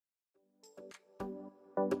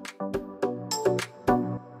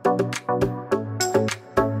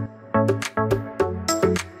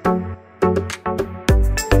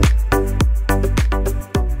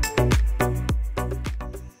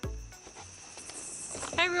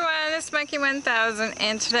Monkey 1000,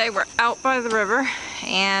 and today we're out by the river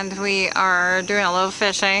and we are doing a little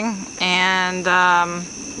fishing, and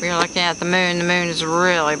we're looking at the moon. The moon is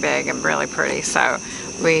really big and really pretty, so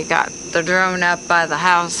we got the drone up by the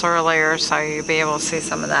house earlier so you'll be able to see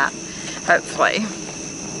some of that, hopefully.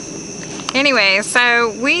 Anyway,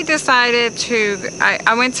 so we decided to,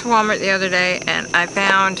 I went to Walmart the other day and I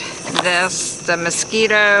found this, the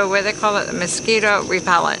mosquito, what do they call it? The mosquito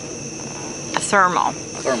repellent, Thermacell.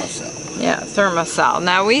 Yeah, Thermacell.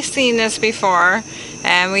 Now we've seen this before,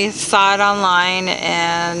 and we saw it online,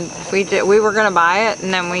 and we were going to buy it,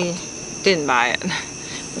 and then we didn't buy it.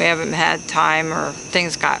 We haven't had time, or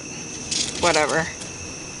things got whatever.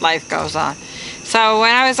 Life goes on. So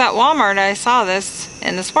when I was at Walmart, I saw this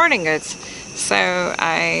in the sporting goods. So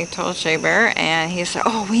I told Shea Bear, and he said,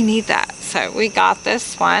 "Oh, we need that." So we got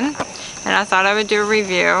this one, and I thought I would do a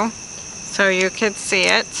review so you could see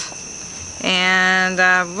it. And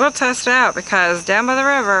we'll test it out because down by the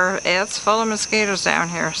river it's full of mosquitoes down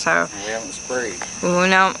here. So we haven't sprayed.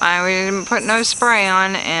 No, we didn't put no spray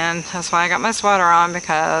on, and that's why I got my sweater on,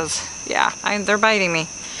 because yeah, they're biting me.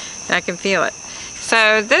 I can feel it.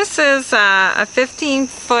 So this is a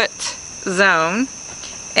 15-foot zone,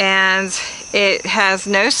 and it has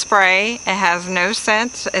no spray. It has no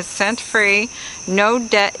scent. It's scent free. No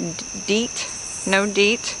DEET. No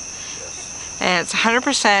DEET. And it's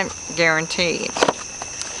 100% guaranteed.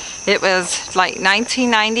 It was like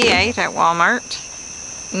 $19.98 at Walmart.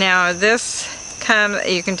 Now this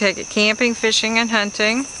you can take it camping, fishing, and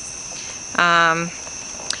hunting. I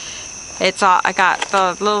got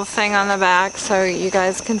the little thing on the back so you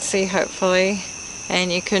guys can see, hopefully,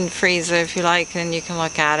 and you can freeze it if you like, and you can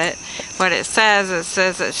look at it. What it says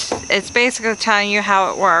it's basically telling you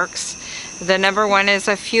how it works. The number one is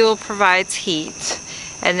a fuel provides heat.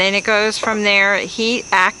 And then it goes from there. Heat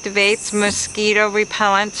activates mosquito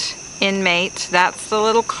repellent inmate. That's the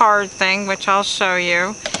little card thing, which I'll show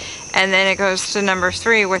you. And then it goes to number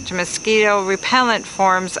 3, which mosquito repellent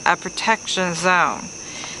forms a protection zone.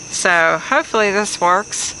 So hopefully this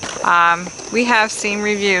works. We have seen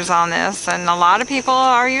reviews on this, and a lot of people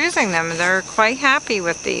are using them. They're quite happy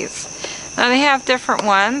with these. Now they have different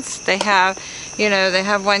ones. They have, they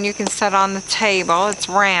have one you can set on the table. It's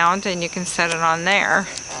round and you can set it on there.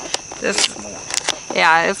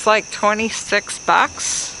 Yeah, it's like 26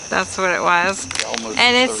 bucks. That's what it was.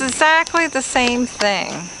 And it's exactly the same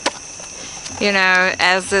thing,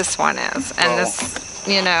 as this one is. And this,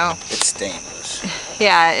 it's stainless.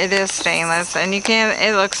 Yeah, it is stainless, and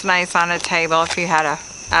it looks nice on a table if you had a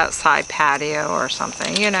outside patio or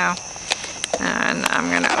something, And I'm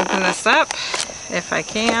going to open this up if I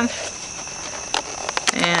can.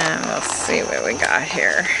 And we'll see what we got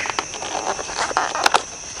here.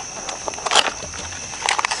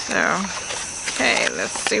 So, okay,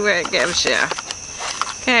 let's see what it gives you.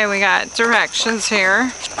 Okay, we got directions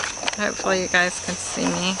here. Hopefully you guys can see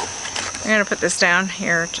me. I'm going to put this down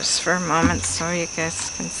here just for a moment so you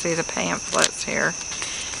guys can see the pamphlets here.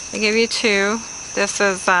 They give you 2. This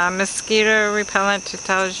is mosquito repellent. It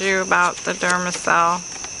tells you about the Thermacell.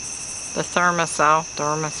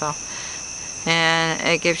 And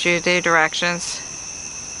it gives you the directions.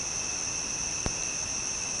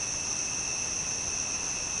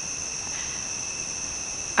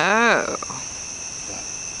 Oh.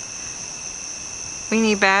 We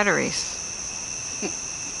need batteries.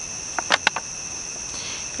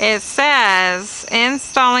 It says,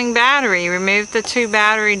 installing battery, remove the 2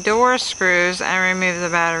 battery door screws and remove the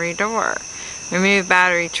battery door. Remove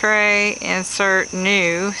battery tray, insert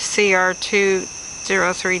new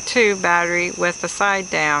CR2032 battery with the side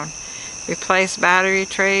down. Replace battery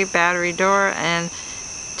tray, battery door, and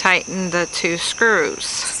tighten the 2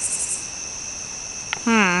 screws.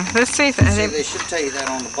 Let's see if they should tell you that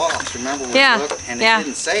on the box. Remember when we looked and it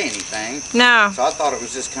didn't say anything. No. So I thought it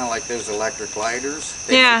was just kind of like those electric lighters.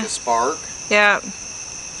 They make a spark. Yeah.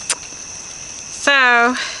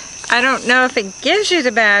 So I don't know if it gives you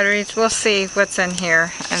the batteries. We'll see what's in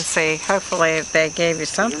here and see. Hopefully they gave you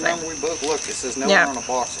something. Remember we both looked. It says nowhere on the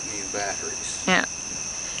box that needs batteries. Yeah.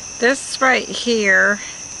 This right here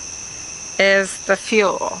is the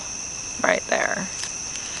fuel right there.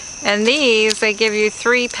 And these, they give you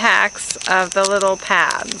 3 packs of the little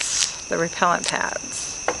pads, the repellent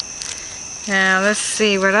pads. Now let's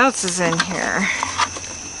see what else is in here.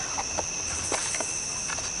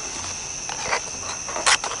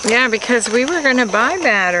 Yeah, because we were going to buy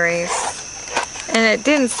batteries. And it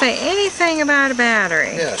didn't say anything about a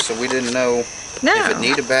battery. Yeah, so we didn't know if it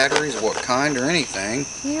needed batteries, what kind, or anything.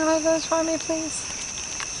 Can you hold those for me, please?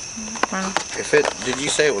 Did you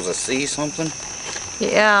say it was a C something?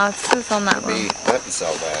 Yeah, it says on that It'd one. be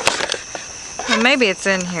Thermacell battery. Well, maybe it's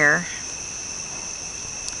in here.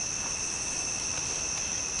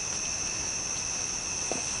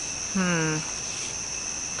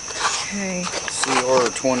 Okay.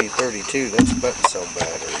 CR2032, that's a Thermacell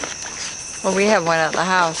battery. Well, we have one at the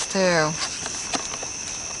house, too.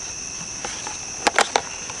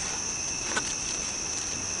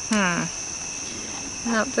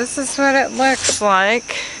 Now, this is what it looks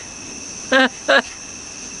like. There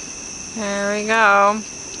we go.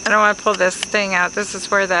 I don't want to pull this thing out. This is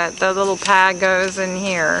where the little pad goes in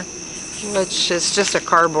here, which is just a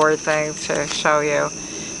cardboard thing to show you.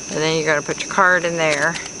 And then you're going to put your card in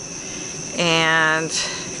there. And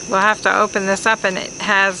we'll have to open this up, and it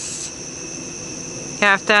has, you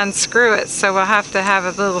have to unscrew it, so we'll have to have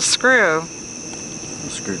a little screw. A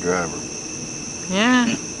screwdriver.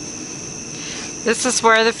 Yeah. This is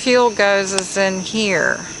where the fuel goes, is in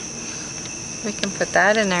here. We can put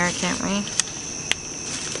that in there, can't we?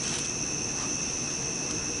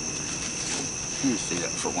 Let me see that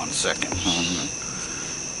for 1 second.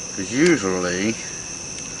 Because usually,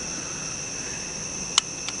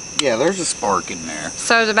 yeah, there's a spark in there.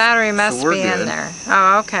 So the battery must be in there.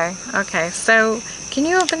 Oh, okay. Okay. So can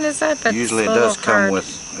you open this up? It's usually it does come with,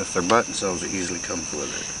 if they're button cells, it usually comes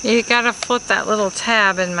with it. You gotta flip that little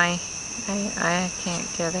tab in my, I can't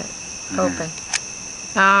get it open.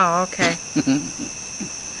 Oh, okay.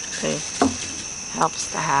 See,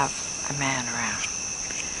 helps to have a man around.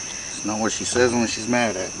 It's not what she says when she's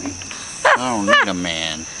mad at me. I don't need a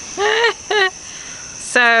man.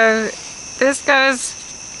 So this goes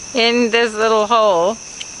in this little hole.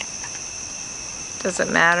 Does it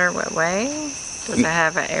matter what way? Does it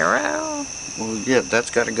have an arrow? Well, yeah, that's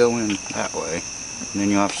got to go in that way. And then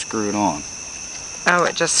you'll have to screw it on. Oh,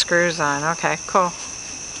 it just screws on. Okay, cool.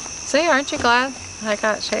 See, aren't you glad I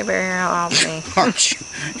got Shea Bear here to help me?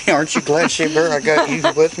 Aren't you glad, Shea Bear, I got you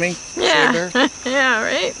with me? Yeah. Shea Bear? Yeah,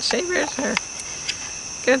 right. Shea Bear's here.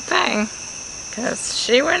 Good thing. Because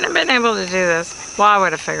she wouldn't have been able to do this. Well, I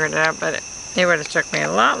would have figured it out, but it would have took me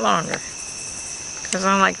a lot longer. Because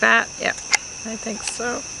I'm like that. Yep. I think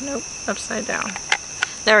so. Nope. Upside down.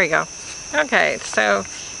 There we go. Okay, so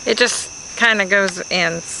it just kind of goes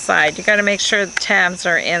inside. You got to make sure the tabs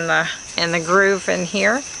are in the groove in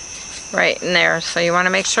here, right in there. So you want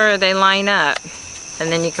to make sure they line up,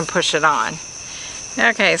 and then you can push it on.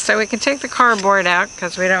 Okay, so we can take the cardboard out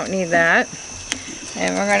because we don't need that,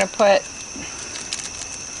 and we're going to put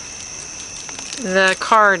the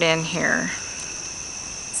card in here.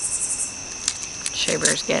 Shea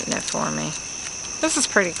Bear's getting it for me. This is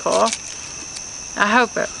pretty cool. I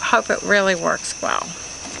hope it really works well.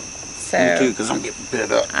 So, me too, because I'm getting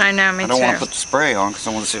bit up. I know, me too. I don't want to put the spray on because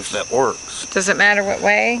I want to see if that works. Does it matter what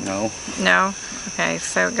way? No. No? Okay,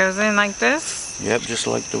 so it goes in like this? Yep, just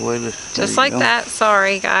like the way the... Just like that.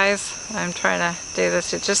 Sorry, guys. I'm trying to do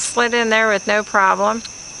this. It just slid in there with no problem.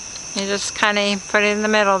 You just kind of put it in the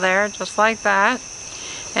middle there, just like that.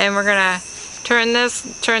 And we're going to turn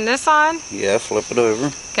this on. Yeah, flip it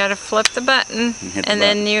over. Got to flip the button, and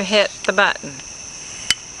then you hit the button.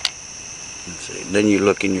 Let's see. Then you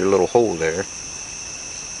look in your little hole there.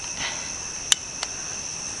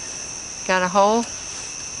 Got a hole?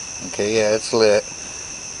 Okay, yeah, it's lit.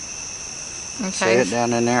 Okay. See it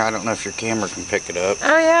down in there? I don't know if your camera can pick it up.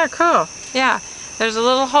 Oh yeah, cool. Yeah, there's a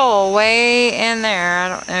little hole way in there. I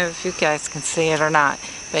don't know if you guys can see it or not,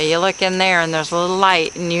 but you look in there and there's a little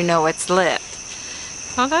light and you know it's lit.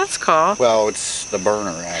 Oh, that's cool. Well, it's the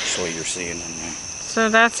burner actually you're seeing in there. So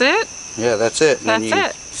that's it? Yeah, that's it. That's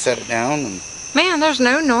it. Set it down and... Man, there's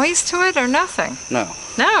no noise to it or nothing. No.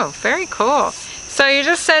 No, very cool. So you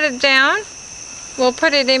just set it down. We'll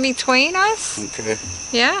put it in between us. Okay.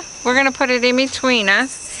 Yeah, we're gonna put it in between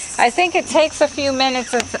us. I think it takes a few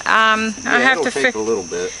minutes. It's, it'll take a little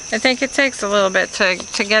bit. I think it takes a little bit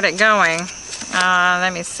to get it going.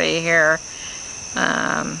 Let me see here.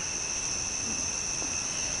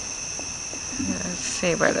 Let's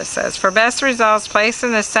see what it says. For best results, place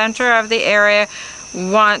in the center of the area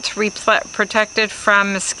protected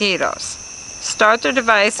from mosquitoes. Start the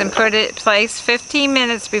device and place 15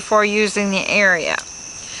 minutes before using the area.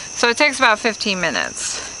 So it takes about 15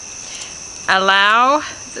 minutes. Allow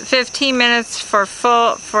 15 minutes for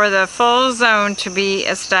the full zone to be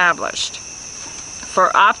established.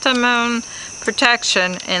 For optimum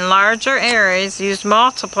protection in larger areas, use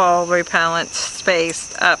multiple repellents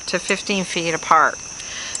spaced up to 15 feet apart.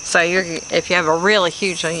 So if you have a really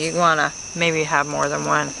huge one, you want to maybe have more than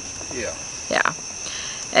one. Yeah. Yeah.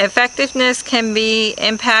 Effectiveness can be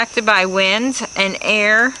impacted by wind and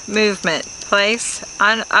air movement. Place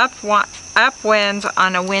on upwind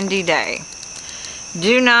on a windy day.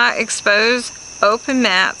 Do not expose open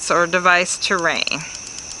mats or device to rain.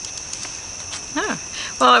 Oh.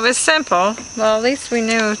 Well, it was simple. Well, at least we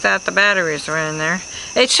knew that the batteries were in there.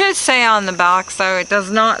 It should say on the box, though. It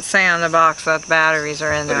does not say on the box that the batteries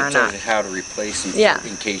are in there or not. But it tells you how to replace them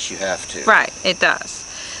in case you have to. Right, it does.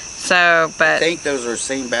 So, but... I think those are the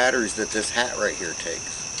same batteries that this hat right here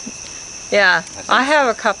takes. Yeah, I have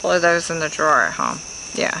a couple of those in the drawer at home.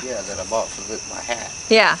 Yeah. Yeah, that I bought for my hat.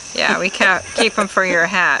 Yeah, yeah, we keep them for your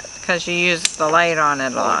hat because you use the light on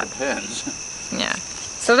it a lot. It depends. Yeah.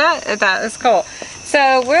 So that is cool.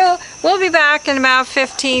 So we'll be back in about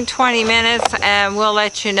 15-20 minutes and we'll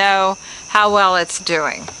let you know how well it's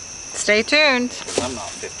doing. Stay tuned. I'm not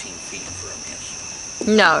 15 feet from this.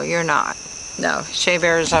 No, you're not. No, Shea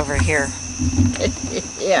Bear's over here.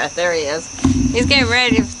 Yeah, there he is. He's getting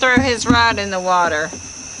ready to throw his rod in the water.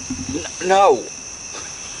 No.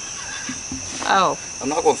 Oh. I'm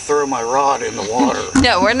not going to throw my rod in the water.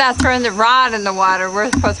 No, we're not throwing the rod in the water.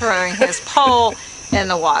 We're throwing his pole in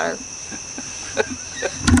the water.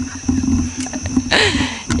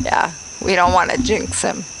 Yeah, we don't want to jinx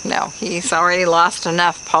him. No, he's already lost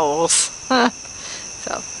enough poles.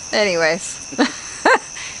 So, anyways,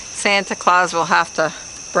 Santa Claus will have to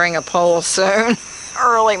bring a pole soon.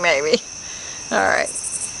 Early, maybe. All right.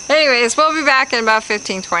 Anyways, we'll be back in about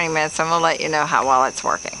 15-20 minutes and we'll let you know how well it's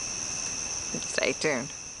working. Stay tuned.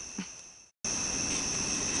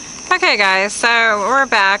 Okay, guys, so we're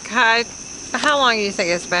back. How long do you think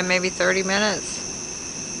it's been? Maybe 30 minutes?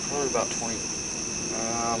 Probably about 20.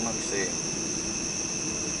 Let me see.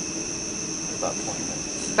 About 20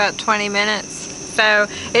 minutes. About 20 minutes. So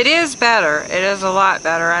it is better. It is a lot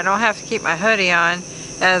better. I don't have to keep my hoodie on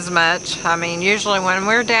as much. I mean, usually when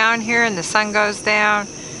we're down here and the sun goes down,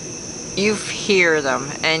 you hear them.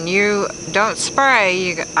 And you don't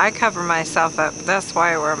spray. I cover myself up. That's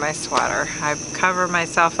why I wear my sweater. I cover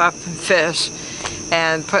myself up in fish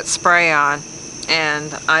and put spray on.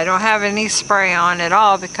 And I don't have any spray on at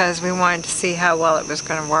all because we wanted to see how well it was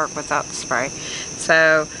going to work without the spray.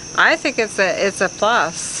 So I think it's a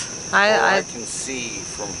plus. I can see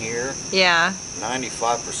from here. Yeah.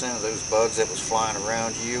 95% of those bugs that was flying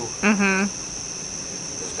around you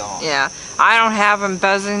is gone. Yeah. I don't have them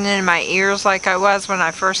buzzing in my ears like I was when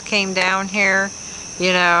I first came down here,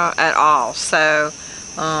 you know, at all. So,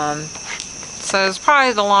 so it's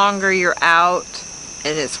probably the longer you're out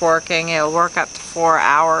and it's working, it'll work up to 4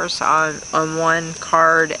 hours on one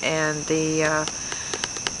card and the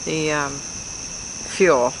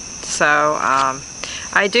fuel. So,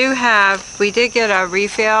 we did get a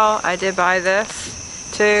refill. I did buy this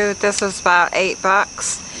too. This was about $8.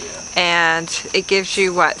 Yeah. And it gives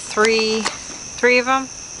you what, three of them?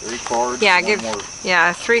 3 cards.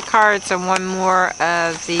 Yeah, 3 cards and 1 more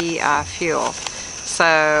of the fuel.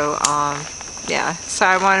 So yeah, so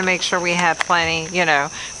I want to make sure we have plenty, you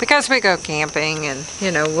know, because we go camping and,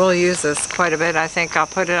 you know, we'll use this quite a bit. I think I'll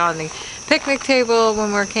put it on the picnic table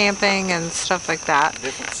when we're camping and stuff like that.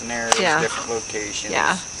 Different scenarios, different locations.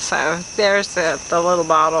 Yeah, so there's the little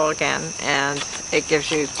bottle again, and it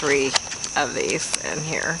gives you 3 of these in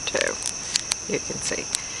here too, you can see.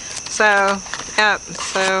 So, yep,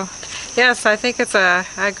 so yes, I think it's a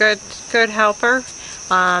good helper.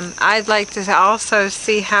 I'd like to also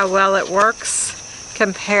see how well it works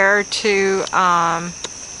compared to,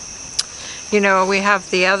 you know, we have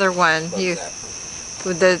the other one.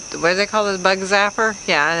 What do they call it, the bug zapper?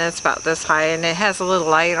 Yeah, and it's about this high, and it has a little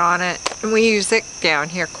light on it. And we use it down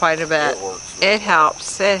here quite a bit. It works. It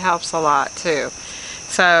helps. It helps a lot too.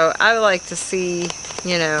 So I would like to see,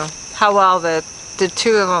 you know, how well the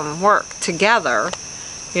 2 of them work together,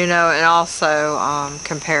 you know, and also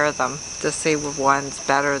compare them to see if one's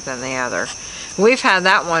better than the other. We've had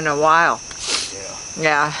that one a while. Yeah.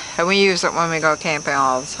 Yeah, and we use it when we go camping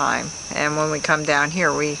all the time. And when we come down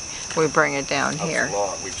here, we bring it down here. That's a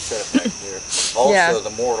lot. We've set it back there. Also,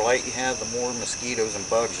 the more light you have, the more mosquitoes and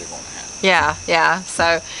bugs you're going to have. Yeah, yeah.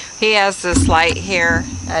 So he has this light here,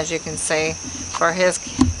 as you can see, for his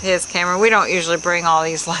camera. We don't usually bring all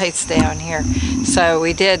these lights down here. So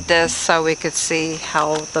we did this so we could see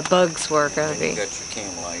how the bugs were going to be. You got your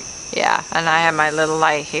cam light. Yeah, and I have my little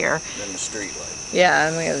light here. Then the street light. Yeah,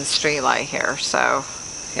 and we have the street light here. So,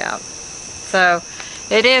 yeah. So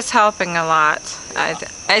it is helping a lot.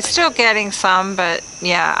 It's still getting some, but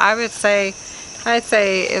yeah, I'd say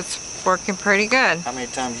it's working pretty good. How many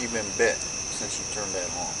times you been bit since you turned that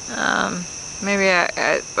on? Maybe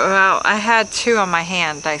well, I had 2 on my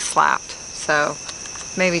hand I slapped, so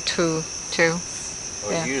maybe two.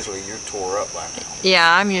 Well, Yeah. usually you're tore up by now.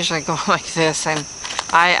 Yeah, I'm usually going like this, and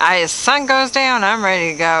as sun goes down, I'm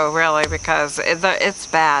ready to go, really, because it's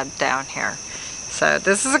bad down here. So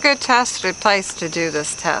this is a good place to do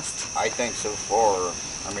this test. I think so far,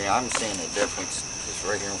 I mean, I'm seeing a difference just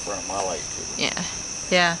right here in front of my light too.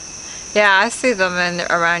 Yeah, I see them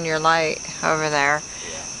around your light over there.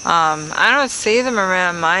 Yeah. I don't see them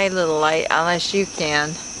around my little light unless you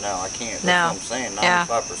can. No, I can't. That's No. what I'm saying,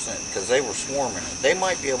 95%, because they were swarming. They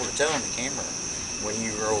might be able to tell on the camera when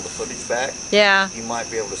you roll the footage back. Yeah. You might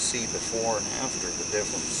be able to see before and after the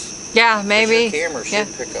difference. Yeah, maybe. Your camera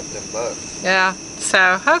should pick up them bugs. Yeah.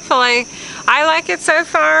 So hopefully, I like it so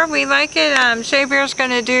far. We like it. Shea Bear's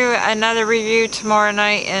going to do another review tomorrow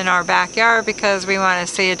night in our backyard because we want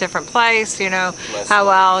to see a different place. You know how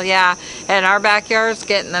well, yeah. And our backyard's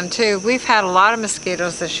getting them too. We've had a lot of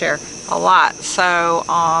mosquitoes this year, a lot. So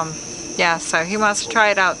yeah. So he wants to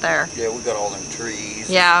try it out there. Yeah, we got all them trees.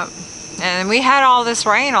 Yeah. And we had all this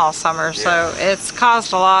rain all summer, so it's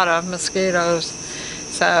caused a lot of mosquitoes.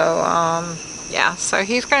 So, yeah, so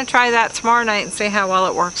he's going to try that tomorrow night and see how well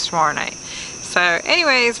it works tomorrow night. So,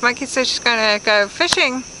 anyways, Monkey says she's going to go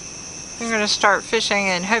fishing. I'm going to start fishing,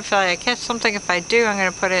 and hopefully I catch something. If I do, I'm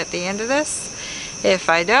going to put it at the end of this. If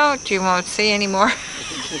I don't, you won't see any more.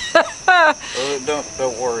 Well,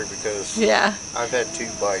 don't worry, because I've had 2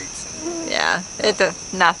 bites. Yeah, it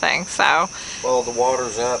does nothing, so. Well, the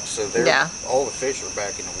water's up, so all the fish are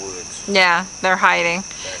back in the woods. Yeah, they're hiding.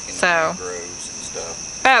 Back in the mangroves and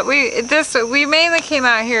stuff. But we mainly came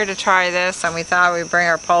out here to try this, and we thought we'd bring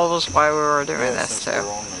our poles while we were doing this too. We're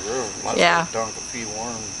on the road, might as well dunk a few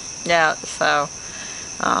worms. Yeah, so,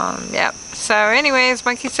 yeah. So anyways,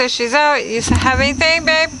 Monkey says she's out. You have anything,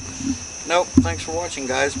 babe? Nope. Thanks for watching,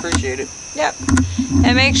 guys. Appreciate it. Yep.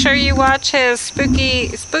 And make sure you watch his spooky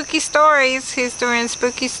stories. He's doing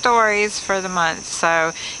spooky stories for the month.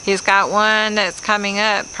 So he's got one that's coming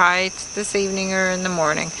up probably this evening or in the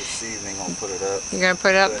morning. This evening I'll put it up. You're going to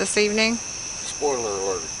put it up this evening? Spoiler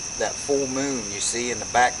alert. That full moon you see in the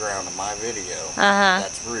background of my video,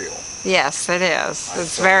 that's real. Yes, it is.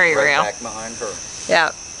 It's very real. Back behind her.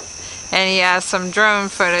 Yep. And he has some drone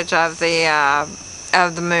footage of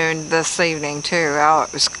the moon this evening too. Oh,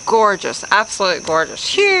 it was gorgeous, absolutely gorgeous,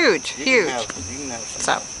 huge. You can have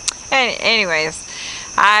some. So, anyways,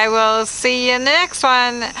 I will see you in the next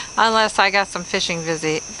one, unless I got some fishing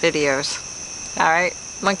videos. All right,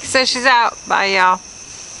 Monkey says she's out. Bye, y'all.